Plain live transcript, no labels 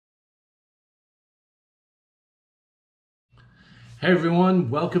Hey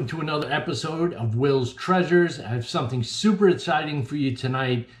everyone, welcome to another episode of Will's Treasures. I have something super exciting for you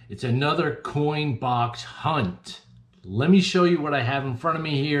tonight. It's another coin box hunt. Let me show you what I have in front of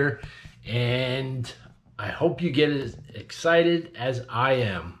me here, and I hope you get as excited as I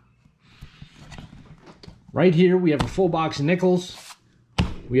am. Right here we have a full box of nickels.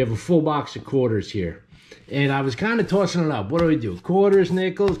 We have a full box of quarters here. And I was kind of tossing it up. What do? Quarters,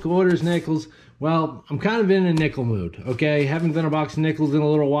 nickels, quarters, nickels. Well, I'm kind of in a nickel mood, okay? Haven't done a box of nickels in a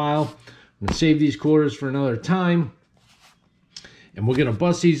little while. I'm gonna save these quarters for another time. And we're gonna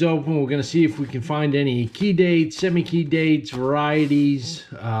bust these open. We're gonna see if we can find any key dates, semi-key dates, varieties,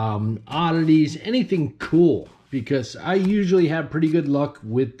 oddities, anything cool. Because I usually have pretty good luck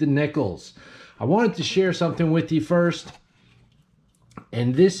with the nickels. I wanted to share something with you first.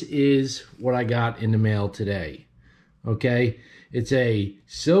 And this is what I got in the mail today, okay? It's a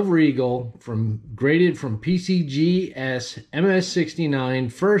Silver Eagle graded from PCGS MS69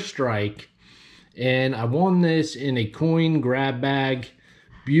 First Strike, and I won this in a coin grab bag.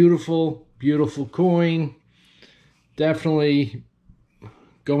 Beautiful, beautiful coin. Definitely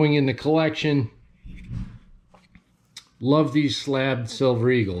going in the collection. Love these slabbed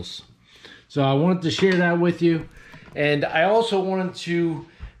Silver Eagles. So I wanted to share that with you. And I also wanted to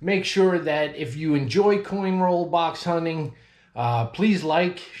make sure that if you enjoy coin roll box hunting, please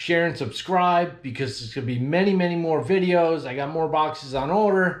like, share, and subscribe, because there's going to be many, many more videos. I got more boxes on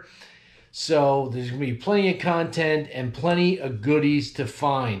order. So there's going to be plenty of content and plenty of goodies to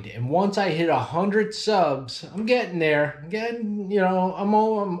find. And once I hit 100 subs, I'm getting there. I'm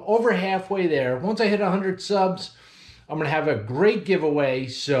over halfway there. Once I hit 100 subs, I'm going to have a great giveaway.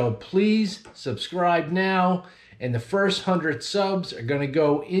 So please subscribe now. And the first 100 subs are going to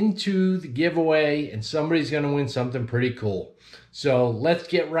go into the giveaway, and somebody's going to win something pretty cool. So let's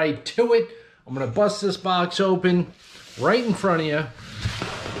get right to it. I'm going to bust this box open right in front of you.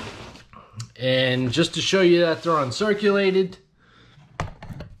 And just to show you that they're uncirculated,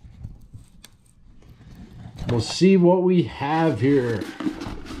 we'll see what we have here.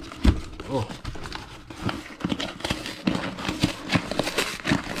 Oh.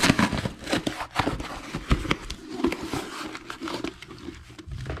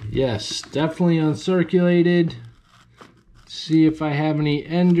 Yes, definitely uncirculated. Let's see if I have any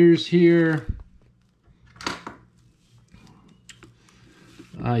enders here.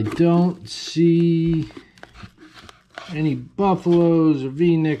 I don't see any buffaloes or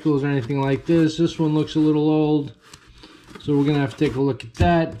V-nickels or anything like this. This one looks a little old, so we're gonna have to take a look at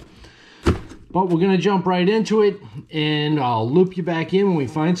that. But we're gonna jump right into it, and I'll loop you back in when we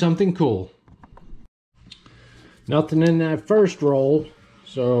find something cool. Nothing in that first roll.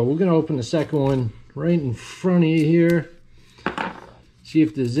 So we're gonna open the second one right in front of you here. See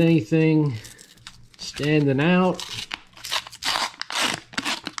if there's anything standing out.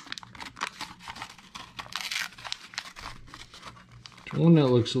 One that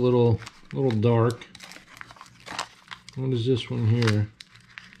looks a little dark. What is this one here?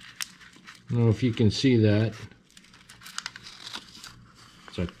 I don't know if you can see that.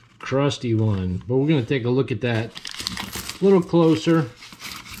 It's a crusty one, but we're gonna take a look at that a little closer.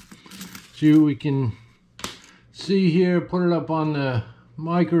 See what we can see here. Put it up on the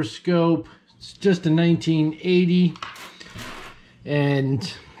microscope. It's just a 1980,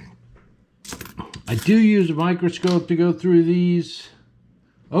 and I do use a microscope to go through these.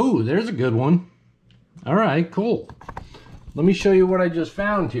 Oh, there's a good one. All right, cool. Let me show you what I just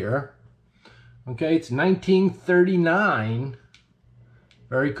found here. Okay, it's 1939.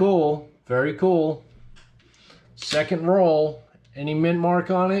 Very cool, very cool. Second roll. Any mint mark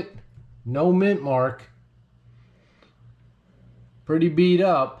on it? No mint mark. Pretty beat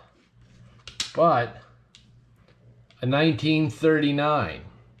up, but a 1939.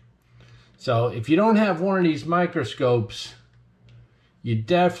 So if you don't have one of these microscopes, you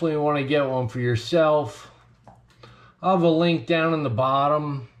definitely want to get one for yourself. I'll have a link down in the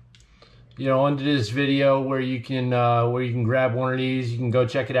bottom, under this video, where you can grab one of these. You can go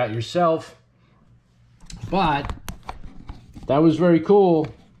check it out yourself. But that was very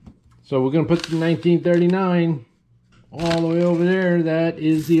cool. So we're going to put the 1939 all the way over there. That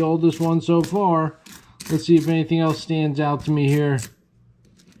is the oldest one so far. Let's see if anything else stands out to me here.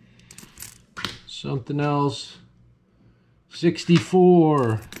 Something else.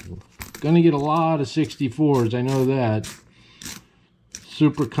 64. Gonna get a lot of 64s, I know that.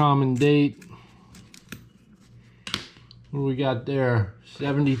 Super common date. What do we got there?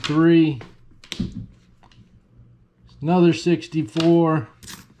 73. Another 64.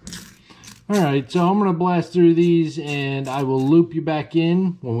 Alright, so I'm going to blast through these, and I will loop you back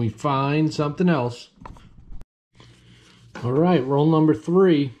in when we find something else. All right, roll number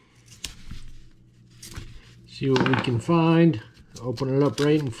 3. See what we can find. Open it up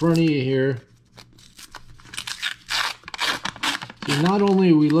right in front of you here. See, not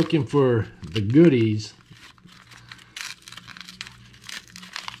only are we looking for the goodies,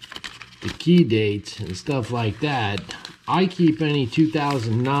 the key dates and stuff like that, I keep any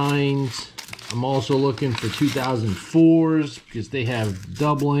 2009s. I'm also looking for 2004s because they have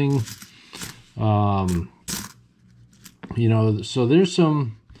doubling. You know, so there's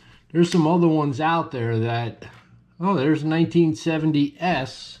some other ones out there that, oh, there's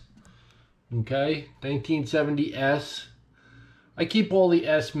 1970S. Okay, 1970S. I keep all the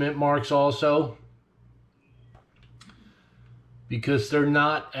S mint marks also because they're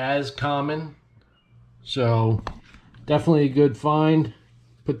not as common. So definitely a good find.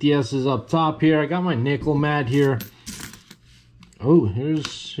 Put the S's up top here. I got my nickel mat here. Oh,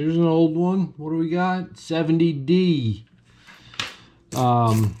 here's an old one. What do we got? 70D.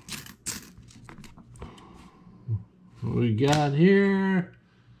 What we got here?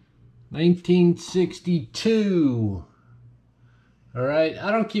 1962. All right,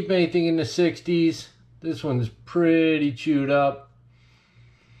 I don't keep anything in the 60s. This one's pretty chewed up.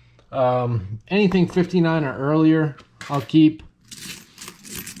 Anything 59 or earlier, I'll keep.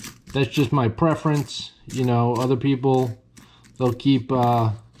 That's just my preference. You know, other people, they'll keep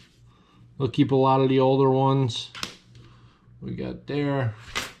a lot of the older ones. We got there.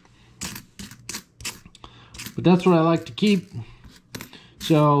 But that's what I like to keep.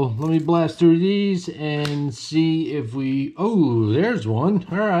 So let me blast through these and see if we... Oh, there's one.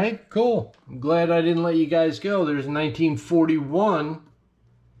 All right, cool. I'm glad I didn't let you guys go. There's 1941.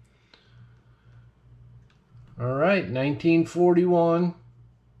 All right, 1941.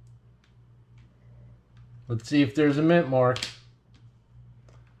 Let's see if there's a mint mark.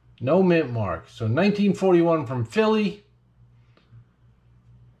 No mint mark. So 1941 from Philly.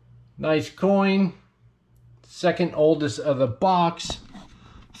 Nice coin. Second oldest of the box.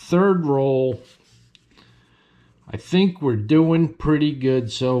 Third roll. I think we're doing pretty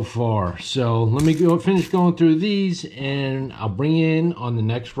good so far. So let me go finish going through these and I'll bring you in on the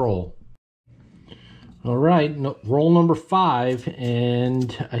next roll. All right, roll number 5,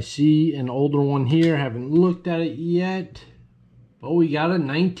 and I see an older one here. Haven't looked at it yet. But we got a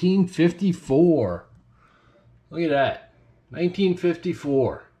 1954. Look at that.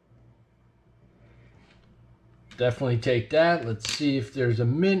 1954. Definitely take that. Let's see if there's a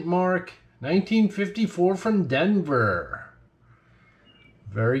mint mark. 1954 from Denver.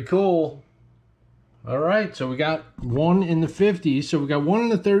 Very cool. All right, so we got one in the 50s. So we got one in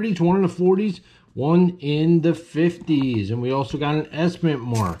the 30s, one in the 40s, one in the 50s. And we also got an S mint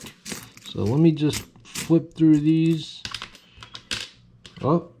mark. So let me just flip through these.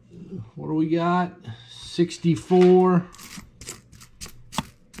 Oh, what do we got? 64.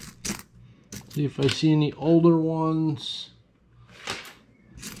 See if I see any older ones.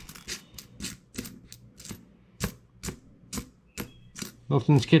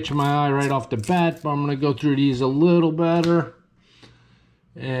 Nothing's catching my eye right off the bat, but I'm going to go through these a little better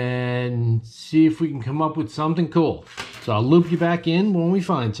and see if we can come up with something cool. So I'll loop you back in when we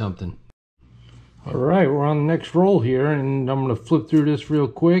find something. All right, we're on the next roll here, and I'm going to flip through this real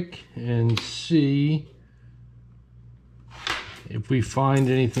quick and see if we find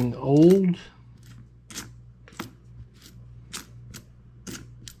anything old.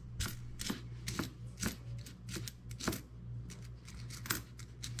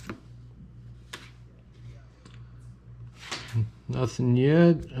 Nothing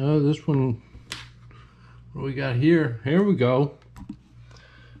yet. This one, what do we got here? Here we go.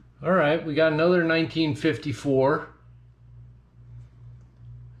 All right, we got another 1954.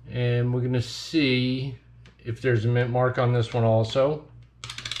 And we're going to see if there's a mint mark on this one also.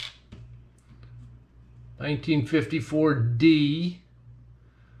 1954D.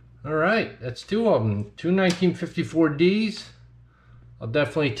 All right, that's two of them. Two 1954Ds. I'll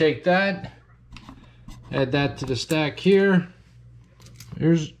definitely take that. Add that to the stack here.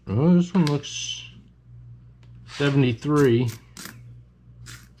 Here's, oh, this one looks 73.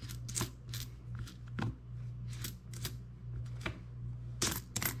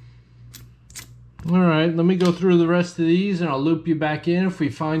 All right, let me go through the rest of these and I'll loop you back in if we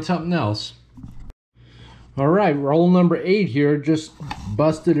find something else. All right, roll number 8 here, just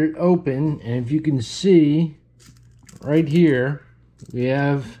busted it open, and if you can see right here, we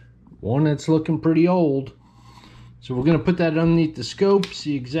have one that's looking pretty old. So we're going to put that underneath the scope,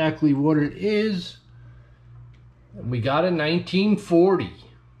 see exactly what it is. And we got a 1940.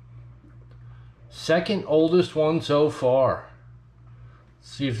 Second oldest one so far.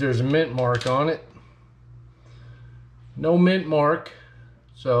 See if there's a mint mark on it. No mint mark.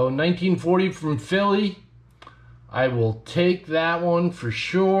 So 1940 from Philly. I will take that one for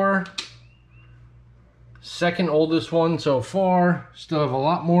sure. Second oldest one so far. Still have a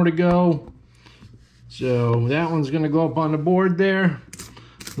lot more to go. So that one's gonna go up on the board there.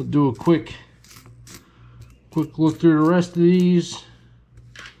 We'll do a quick look through the rest of these.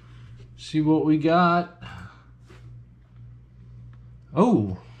 See what we got.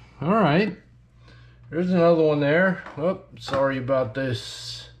 Oh, all right. There's another one there. Oh, sorry about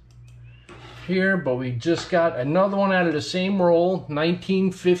this here, but we just got another one out of the same roll,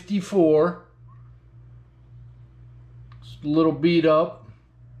 1954. It's a little beat up.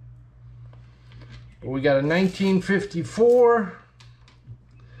 But we got a 1954.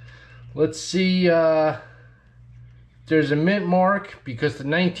 Let's see there's a mint mark because the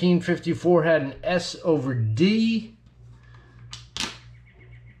 1954 had an S over D.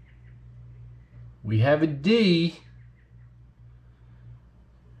 We have a D.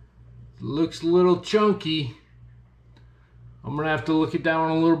 Looks a little chunky. I'm gonna have to look at that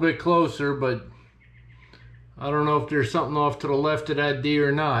one a little bit closer, but I don't know if there's something off to the left of that D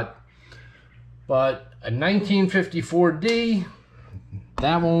or not. But a 1954 D,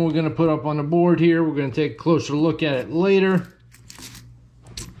 that one we're gonna put up on the board here. We're gonna take a closer look at it later.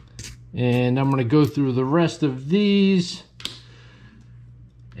 And I'm gonna go through the rest of these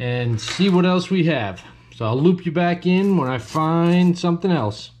and see what else we have. So I'll loop you back in when I find something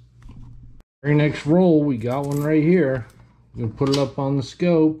else. Very next roll, we got one right here. I'm gonna put it up on the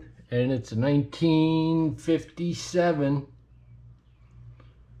scope, and it's a 1957.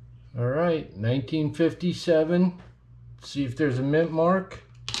 All right, 1957. Let's see if there's a mint mark.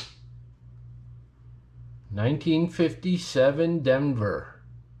 1957 Denver.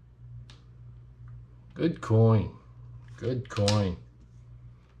 Good coin. Good coin.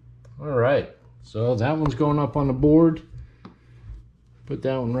 All right, so that one's going up on the board. Put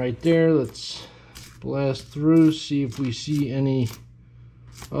that one right there. Let's blast through, see if we see any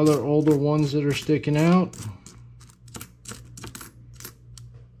other older ones that are sticking out.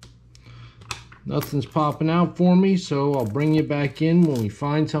 Nothing's popping out for me, so I'll bring you back in when we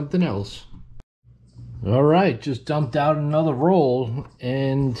find something else. All right, just dumped out another roll,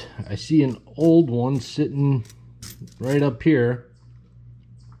 and I see an old one sitting right up here.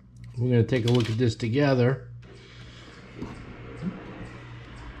 We're going to take a look at this together.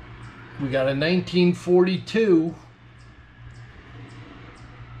 We got a 1942.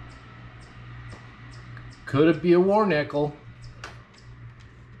 Could it be a war nickel?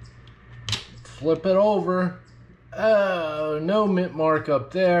 Flip it over. Oh, no mint mark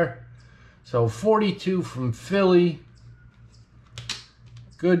up there. So 42 from Philly.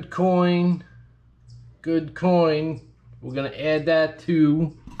 Good coin. Good coin. We're going to add that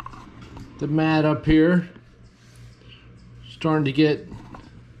to the mat up here. Starting to get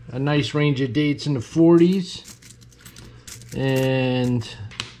a nice range of dates in the 40s. And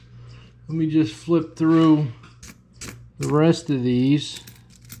let me just flip through the rest of these.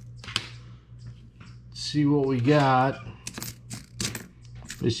 See what we got.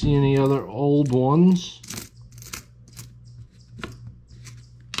 If I see any other old ones.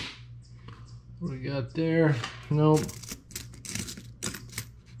 What we got there? Nope.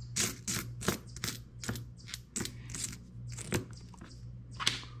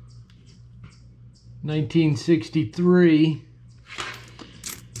 $1963.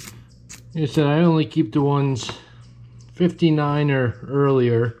 Like I said, I only keep the ones 59 or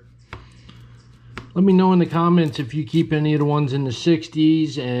earlier. Let me know in the comments if you keep any of the ones in the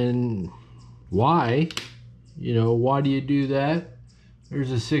 60s and why. You know, why do you do that?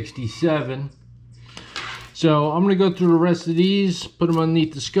 There's a 67. So I'm going to go through the rest of these, put them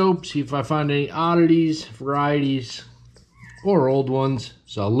underneath the scope, see if I find any oddities, varieties, or old ones.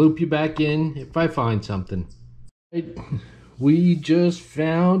 So I'll loop you back in if I find something. We just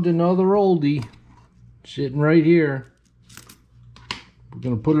found another oldie sitting right here. We're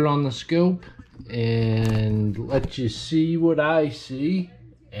going to put it on the scope and let you see what I see.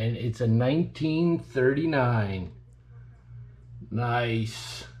 And it's a 1939.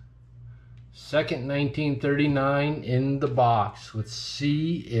 Nice. Second 1939 in the box. Let's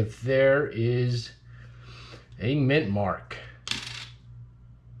see if there is a mint mark.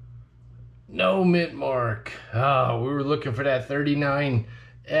 No mint mark. Oh, we were looking for that 39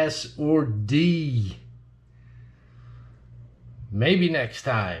 S or D. Maybe next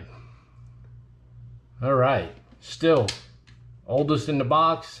time. All right. Still, oldest in the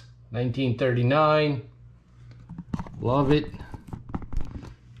box, 1939. Love it.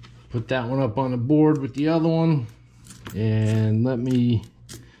 Put that one up on the board with the other one. And let me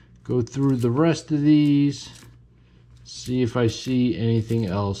go through the rest of these. See if I see anything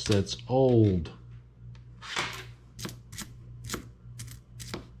else that's old.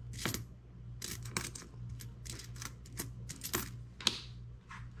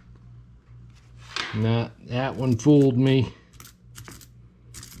 Nah, that one fooled me.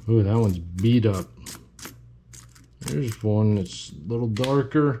 Ooh, that one's beat up. There's one that's a little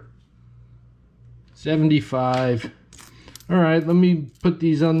darker. 75. Alright, let me put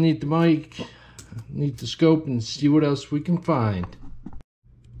these underneath the mic, underneath the scope, and see what else we can find.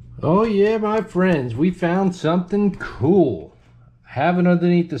 Oh yeah, my friends, we found something cool. I have it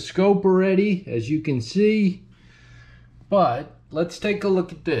underneath the scope already, as you can see. But let's take a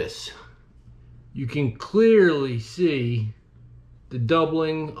look at this. You can clearly see the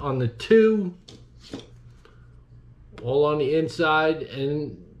doubling on the 2, all on the inside,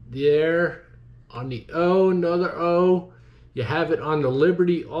 and there on the O, another O. You have it on the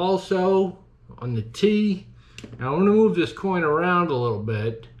Liberty also, on the T. Now I'm going to move this coin around a little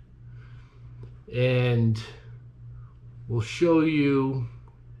bit, and we'll show you.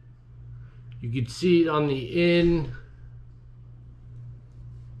 You can see it on the in.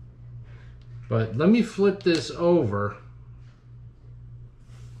 But let me flip this over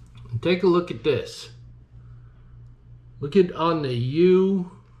and take a look at this. Look at on the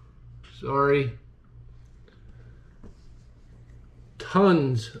U, sorry.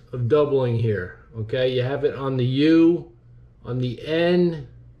 Tons of doubling here, okay? You have it on the U, on the N,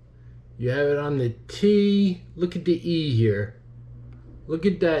 you have it on the T. Look at the E here. Look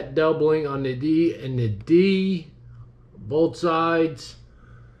at that doubling on the D and the D, both sides.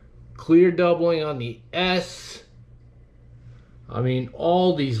 Clear doubling on the S. I mean,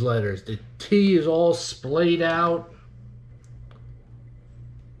 all these letters. The T is all splayed out.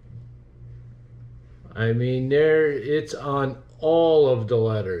 I mean, there, it's on all of the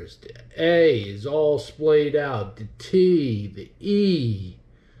letters. The A is all splayed out. The T, the E,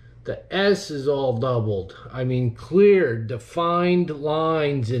 the S is all doubled. I mean, clear, defined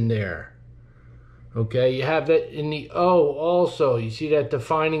lines in there. Okay, you have that in the O also. You see that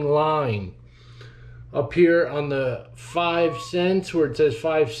defining line. Up here on the 5 cents, where it says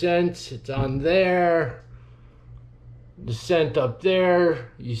 5 cents, it's on there. The cent up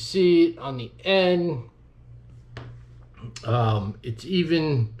there, you see it on the N. It's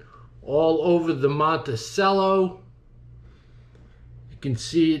even all over the Monticello. You can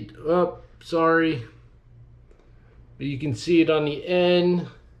see it, oh, sorry. But you can see it on the N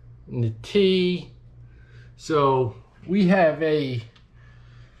and the T. So we have a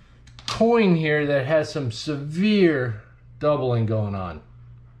coin here that has some severe doubling going on.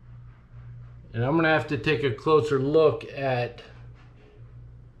 And I'm going to have to take a closer look at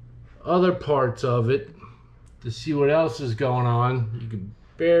other parts of it to see what else is going on. You can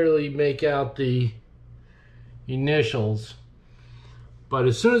barely make out the initials. But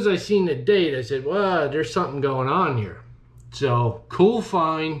as soon as I seen the date, I said, well, there's something going on here. So, cool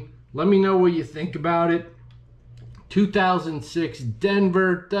find. Let me know what you think about it. 2006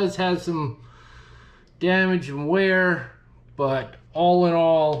 Denver does have some damage and wear, but all in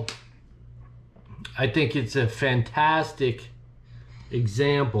all, I think it's a fantastic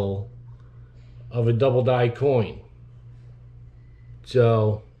example of a double die coin.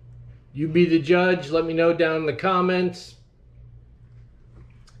 So you be the judge. Let me know down in the comments,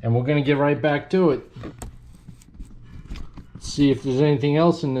 and we're gonna get right back to it. See if there's anything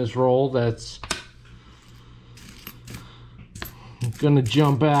else in this roll that's gonna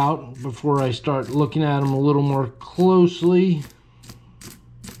jump out before I start looking at them a little more closely.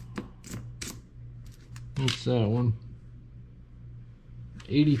 What's that one?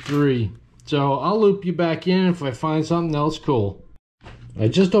 83. So I'll loop you back in if I find something else cool. I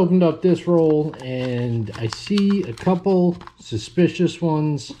just opened up this roll and I see a couple suspicious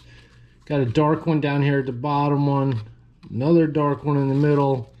ones. Got a dark one down here at the bottom one, another dark one in the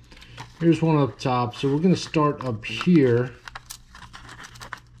middle. Here's one up top. So we're gonna start up here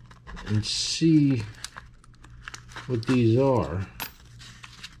and see what these are.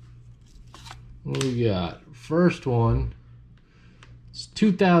 What do we got? First one, it's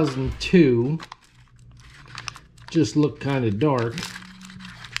 2002. Just look kind of dark.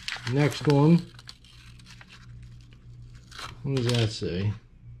 Next one, what does that say?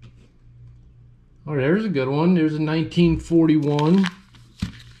 Oh, there's a good one. There's a 1941.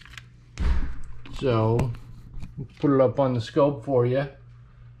 So, put it up on the scope for you.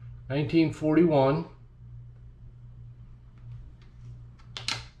 1941.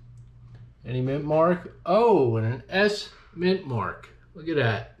 Any mint mark? Oh, and an S mint mark. Look at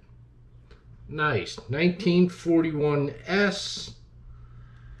that. Nice. 1941 S.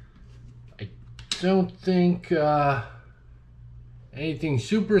 I don't think anything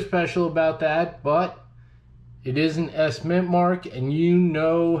super special about that, but it is an S mint mark, and you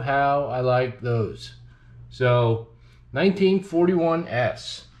know how I like those. So 1941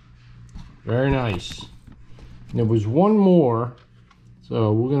 S. Very nice. And there was one more,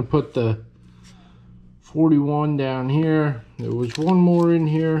 so we're going to put the 41 down here. There was one more in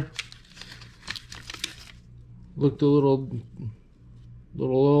here. Looked a little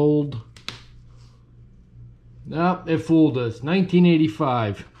old. Nope, it fooled us.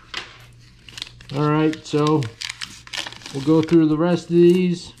 1985. All right, so we'll go through the rest of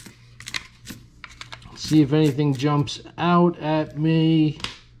these. See if anything jumps out at me.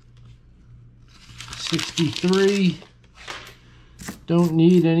 63. Don't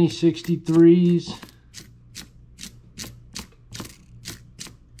need any 63s.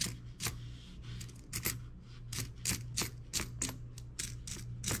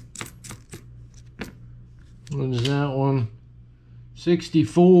 What is that one?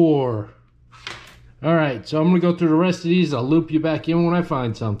 64. All right, so I'm gonna go through the rest of these. I'll loop you back in when I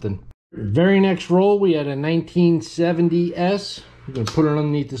find something. Very next roll, we had a 1970 S. I'm gonna put it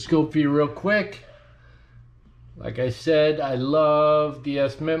underneath the scope for you real quick. Like I said, I love the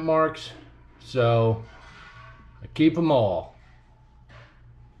S mint marks, so I keep them all.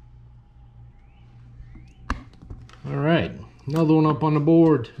 All right, another one up on the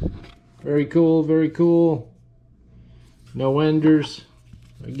board. Very cool, very cool. No enders.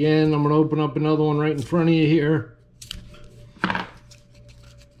 Again, I'm gonna open up another one right in front of you here.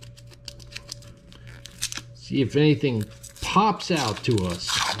 See if anything pops out to us.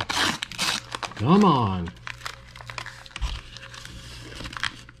 Come on.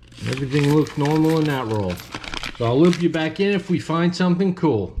 Everything looks normal in that roll. So I'll loop you back in if we find something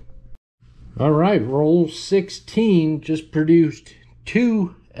cool. All right, roll 16 just produced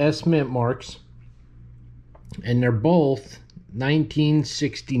 2 S mint marks, and they're both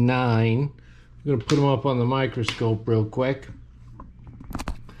 1969. I'm gonna put them up on the microscope real quick.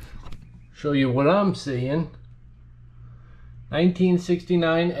 Show you what I'm seeing.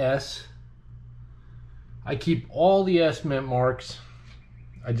 1969 S. I keep all the S mint marks.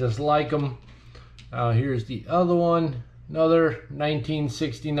 I just like them. Here's the other one, another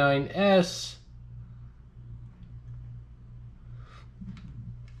 1969 S.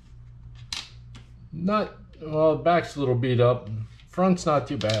 Not, well, the back's a little beat up. Front's not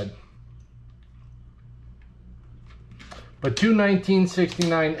too bad. But 2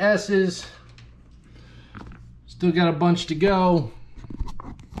 1969 S's. Still got a bunch to go.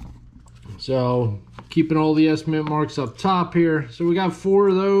 So keeping all the S mint marks up top here. So we got 4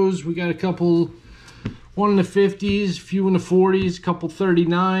 of those. We got a couple, one in the 50s, a few in the 40s, a couple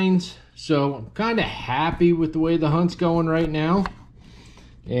 39s. So I'm kind of happy with the way the hunt's going right now.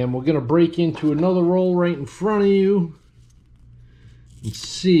 And we're gonna break into another roll right in front of you and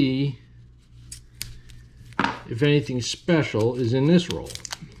see if anything special is in this roll.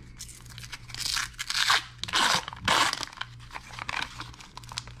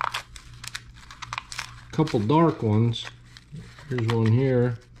 Couple dark ones. Here's one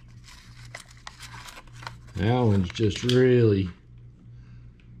here. That one's just really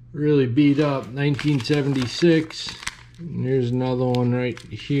beat up. 1976. And here's another one right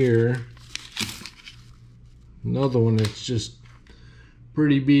here. Another one that's just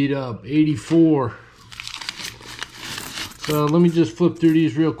pretty beat up. 84. So let me just flip through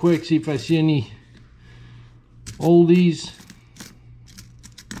these real quick, see if I see any oldies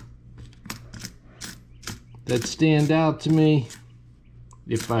that stand out to me.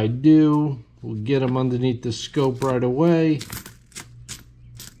 If I do, we'll get them underneath the scope right away.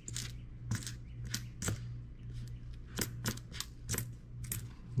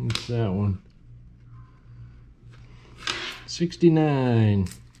 What's that one? 69.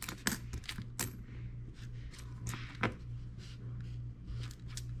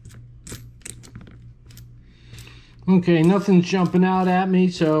 Okay, nothing's jumping out at me,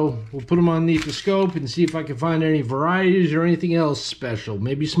 so we'll put them underneath the scope and see if I can find any varieties or anything else special.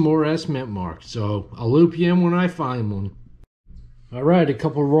 Maybe some more S mint marks. So I'll loop you in when I find one. All right, a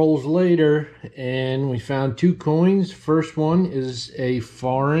couple rolls later, and we found 2 coins. First one is a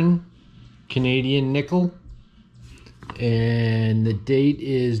foreign Canadian nickel, and the date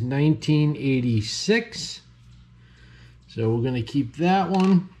is 1986. So we're gonna keep that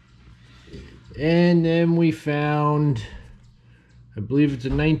one. And then we found, I believe it's a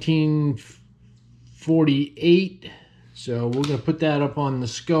 1948. So we're gonna put that up on the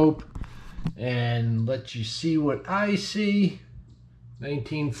scope and let you see what I see.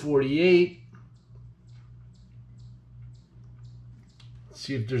 1948.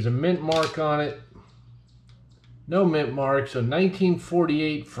 See if there's a mint mark on it. No mint mark. So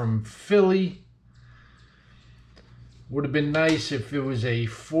 1948 from Philly. Would have been nice if it was a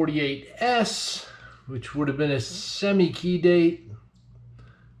 48S, which would have been a semi-key date.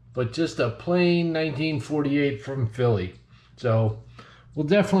 But just a plain 1948 from Philly. So we'll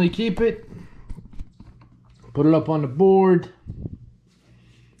definitely keep it. Put it up on the board.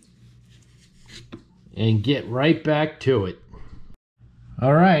 And get right back to it.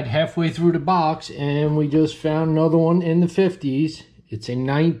 All right, halfway through the box, and we just found another one in the 50s. It's a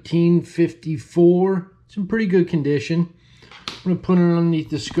 1954. It's in pretty good condition. I'm going to put it underneath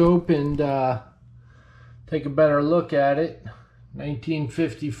the scope and take a better look at it.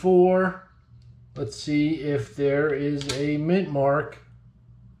 1954. Let's see if there is a mint mark.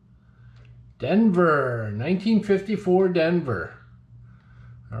 Denver, 1954 Denver.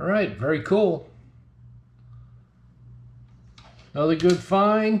 All right, very cool. Another good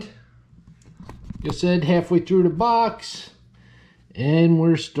find. Like I said, halfway through the box, and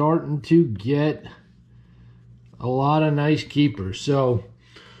we're starting to get a lot of nice keepers. So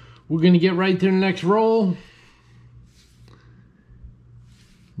we're going to get right to the next roll.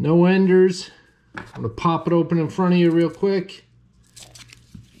 No enders. I'm going to pop it open in front of you real quick.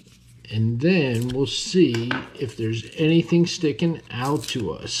 And then we'll see if there's anything sticking out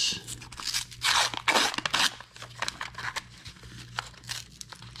to us.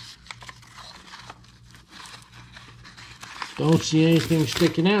 Don't see anything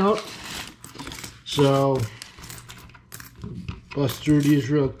sticking out. So, bust through these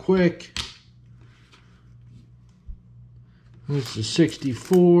real quick. This is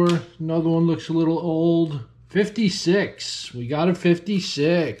 64. Another one looks a little old. 56. We got a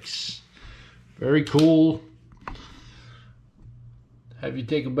 56. Very cool. Have you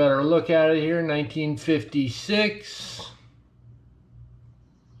take a better look at it here. 1956.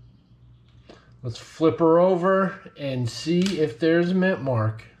 Let's flip her over and see if there's a mint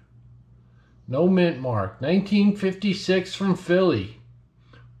mark. No mint mark. 1956 from Philly.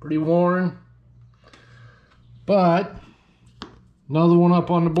 Pretty worn. But another one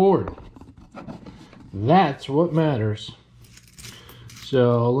up on the board. That's what matters.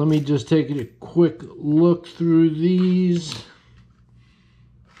 So let me just take a quick look through these.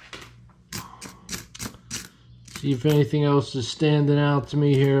 See if anything else is standing out to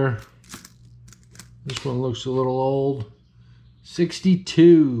me here. This one looks a little old.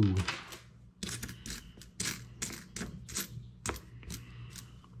 62.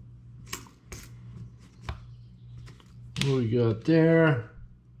 What we got there?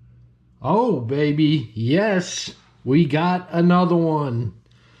 Oh, baby. Yes, we got another one.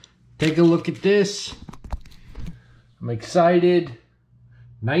 Take a look at this. I'm excited.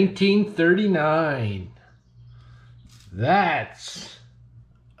 1939. That's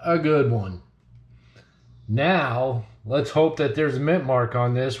a good one. Now, let's hope that there's a mint mark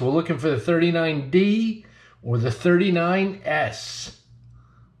on this. We're looking for the 39D or the 39S.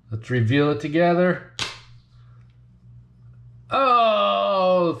 Let's reveal it together.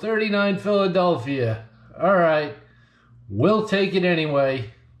 Oh, 39 Philadelphia. All right. We'll take it anyway.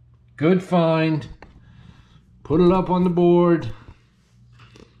 Good find. Put it up on the board.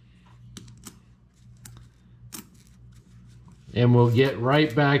 And we'll get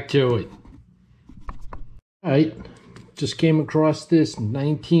right back to it. All right, just came across this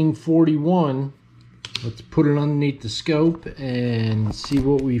 1941. Let's put it underneath the scope and see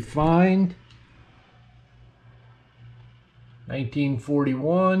what we find.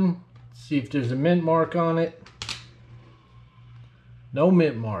 1941. See if there's a mint mark on it. No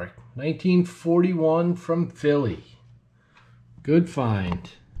mint mark. 1941 from Philly. Good find.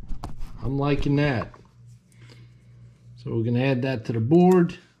 I'm liking that. So we're going to add that to the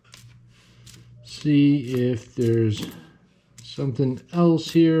board. See if there's something else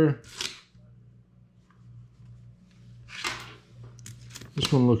here.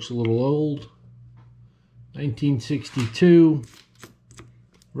 This one looks a little old. 1962.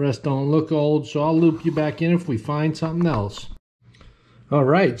 Rest don't look old, so I'll loop you back in if we find something else. All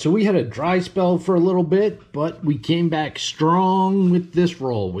right, so we had a dry spell for a little bit, but we came back strong with this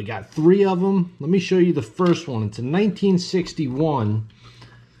roll. We got 3 of them. Let me show you the first one. It's a 1961.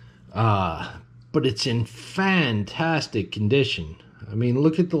 But it's in fantastic condition. I mean,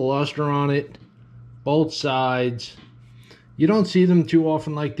 look at the luster on it, both sides. You don't see them too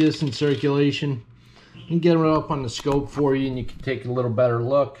often like this in circulation. You can get them up on the scope for you and you can take a little better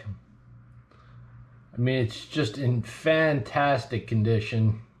look. I mean, it's just in fantastic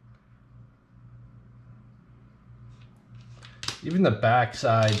condition. Even the back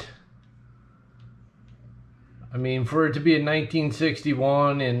side. I mean, for it to be a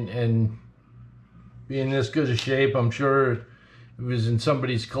 1961 and be in this good a shape. I'm sure it was in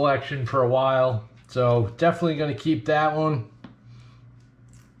somebody's collection for a while. So definitely going to keep that one.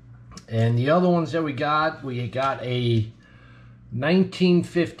 And the other ones that we got a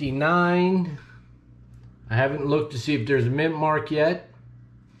 1959. I haven't looked to see if there's a mint mark yet.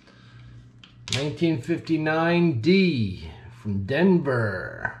 1959D from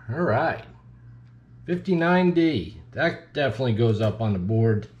Denver. All right. 59D. That definitely goes up on the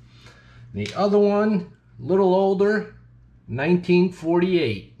board. The other one, a little older,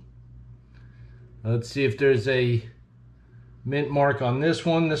 1948. Let's see if there's a mint mark on this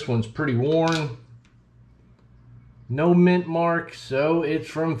one. This one's pretty worn. No mint mark, so it's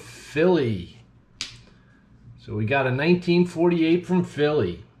from Philly. So we got a 1948 from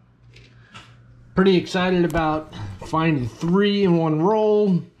Philly. Pretty excited about finding 3 in one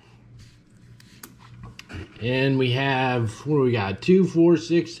roll. And we have, what do we got? 2, 4,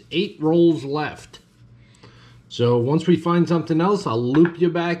 6, 8 rolls left. So once we find something else, I'll loop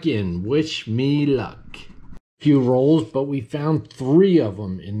you back in. Wish me luck. Few rolls, but we found 3 of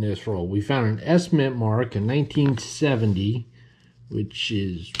them in this roll. We found an S mint mark in 1970, which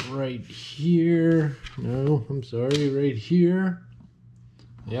is right here. No, I'm sorry, right here.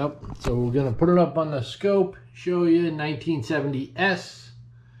 Yep, so we're gonna put it up on the scope, show you 1970 S.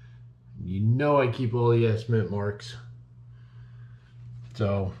 You know I keep all the S mint marks.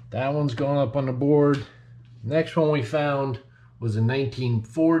 So that one's going up on the board. Next one we found was a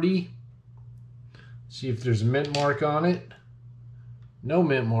 1940. See if there's a mint mark on it. No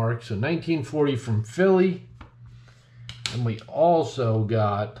mint mark, so 1940 from Philly. And we also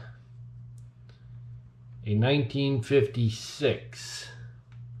got a 1956.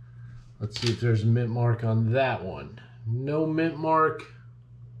 Let's see if there's a mint mark on that one. No mint mark.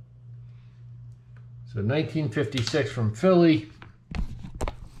 So 1956 from Philly.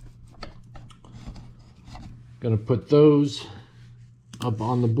 Gonna put those up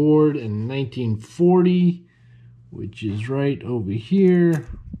on the board. In 1940, which is right over here.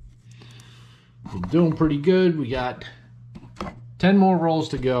 We're doing pretty good. We got 10 more rolls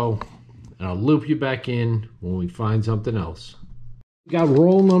to go, and I'll loop you back in when we find something else. We got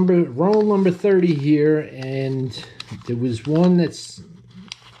roll number 30 here, and there was one that's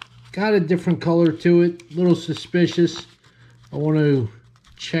got a different color to it, a little suspicious. I want to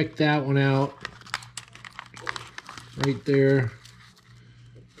check that one out. Right there.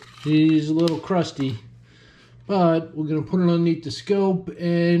 She's a little crusty, but we're going to put it underneath the scope,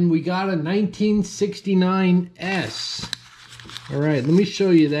 and we got a 1969 S. All right, let me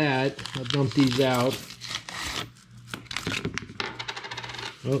show you that. I'll dump these out.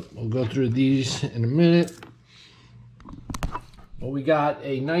 Oh, we'll go through these in a minute. Well, we got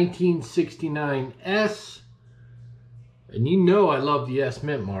a 1969 S, and you know I love the S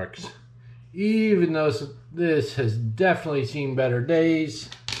mint marks, even though this has definitely seen better days.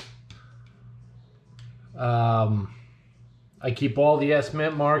 I keep all the S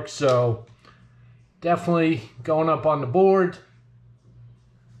mint marks, so definitely going up on the board.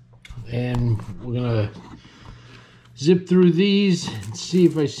 And we're gonna zip through these and see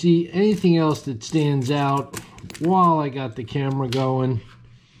if I see anything else that stands out while I got the camera going,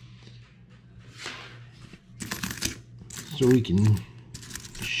 so we can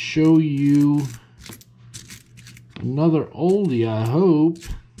show you another oldie, I hope.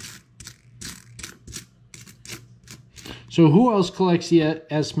 So who else collects the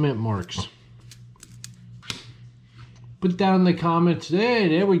S mint marks? Put down in the comments. Hey,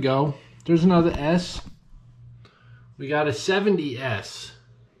 there we go. There's another S. We got a 70S.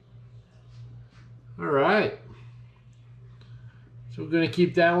 All right. So we're going to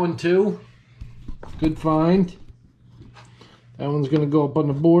keep that one too. Good find. That one's going to go up on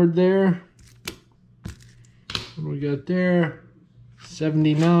the board there. What do we got there?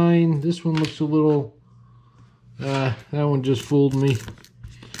 79. This one looks a little... that one just fooled me.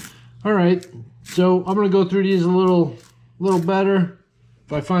 All right. So I'm going to go through these a little better.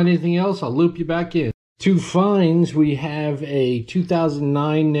 If I find anything else, I'll loop you back in. 2 finds. We have a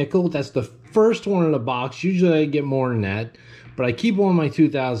 2009 nickel. That's the first one in the box. Usually I get more than that, but I keep all my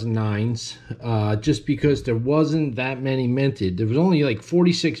 2009s just because there wasn't that many minted. There was only like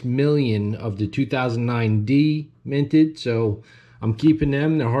 46 million of the 2009D minted, so I'm keeping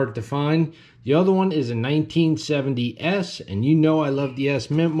them. They're hard to find. The other one is a 1970S, and you know I love the S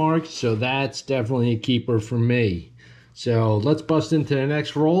mint marks, so that's definitely a keeper for me. So let's bust into the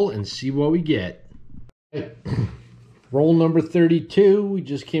next roll and see what we get. Roll number 32. We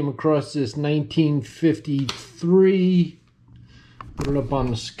just came across this 1953. Put it up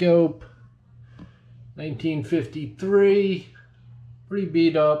on the scope. 1953. Pretty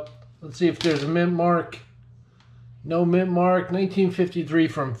beat up. Let's see if there's a mint mark. No mint mark. 1953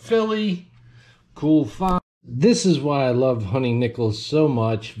 from Philly. Cool find. This is why I love hunting nickels so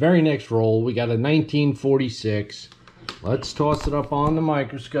much. Very next roll, we got a 1946. Let's toss it up on the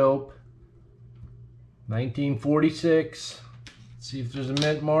microscope. 1946. Let's see if there's a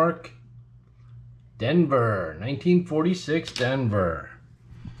mint mark. Denver. 1946 Denver.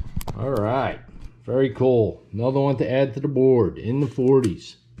 All right. Very cool. Another one to add to the board in the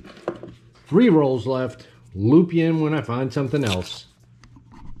 40s. 3 rolls left. Loop you in when I find something else.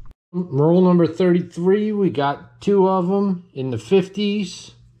 Roll number 33. We got 2 of them in the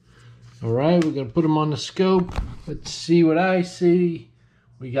 50s. All right. We're going to put them on the scope. Let's see what I see.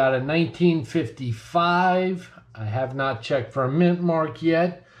 We got a 1955. I have not checked for a mint mark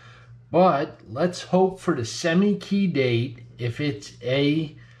yet. But let's hope for the semi-key date if it's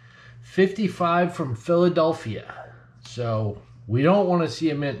a 55 from Philadelphia. So we don't want to see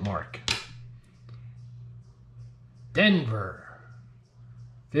a mint mark. Denver.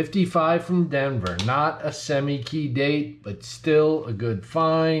 55 from Denver. Not a semi-key date, but still a good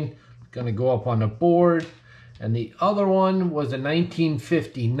find. Going to go up on the board. And the other one was a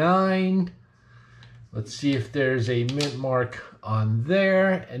 1959. Let's see if there's a mint mark on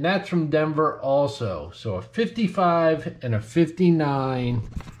there. And that's from Denver also. So a 55 and a 59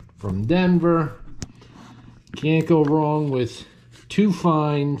 from Denver. Can't go wrong with 2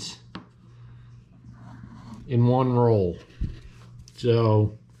 finds in 1 roll.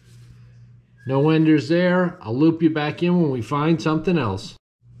 So no enders there. I'll loop you back in when we find something else.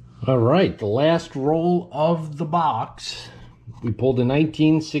 All right, the last roll of the box. We pulled a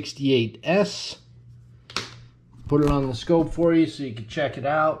 1968S. Put it on the scope for you so you can check it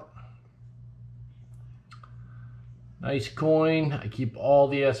out. Nice coin. I keep all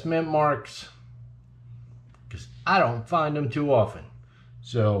the S mint marks because I don't find them too often.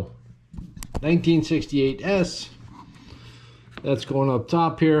 So 1968S. That's going up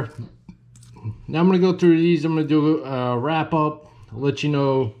top here. Now I'm going to go through these. I'm going to do a wrap up. I'll let you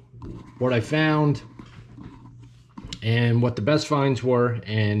know what I found and what the best finds were,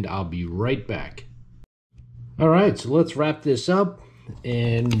 and I'll be right back. All right, so let's wrap this up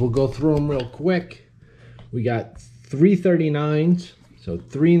and we'll go through them real quick. We got 3 39s, so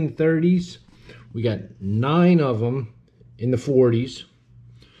 3 in the 30s. We got 9 of them in the 40s.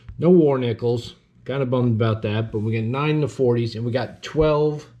 No war nickels. Kind of bummed about that, but we got 9 in the 40s and we got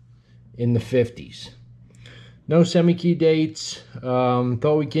 12 in the 50s. No semi-key dates.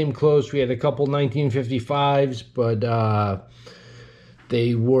 Thought we came close. We had a couple 1955s, but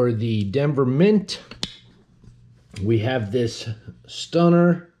they were the Denver Mint. We have this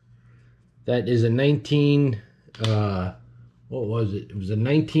stunner that is a what was it? It was a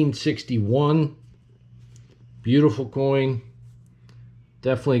 1961. Beautiful coin.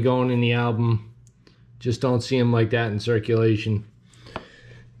 Definitely going in the album. Just don't see them like that in circulation.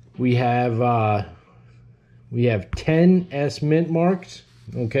 We have 10 S mint marks.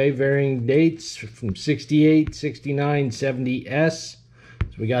 Okay, varying dates from 68, 69, 70 S.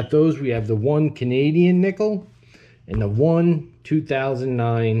 So we got those. We have the 1 Canadian nickel and the 1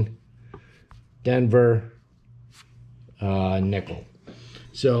 2009 Denver nickel.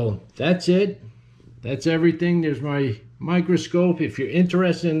 So that's it. That's everything. There's my microscope. If you're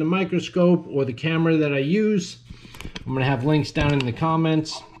interested in the microscope or the camera that I use, I'm going to have links down in the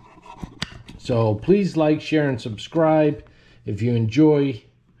comments. So please like, share, and subscribe if you enjoy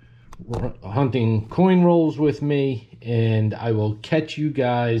hunting coin rolls with me, and I will catch you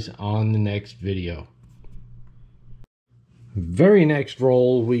guys on the next video. Very next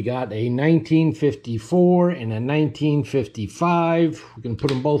roll, we got a 1954 and a 1955. We can put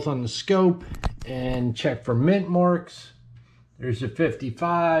them both on the scope and check for mint marks. There's a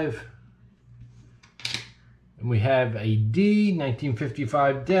 55. And we have a D,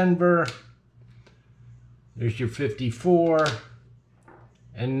 1955 Denver. There's your 54.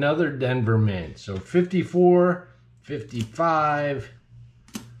 Another Denver Mint. So 54, 55,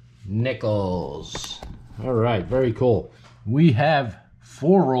 nickels. All right, very cool. We have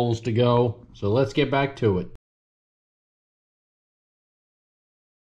 4 rolls to go, so let's get back to it.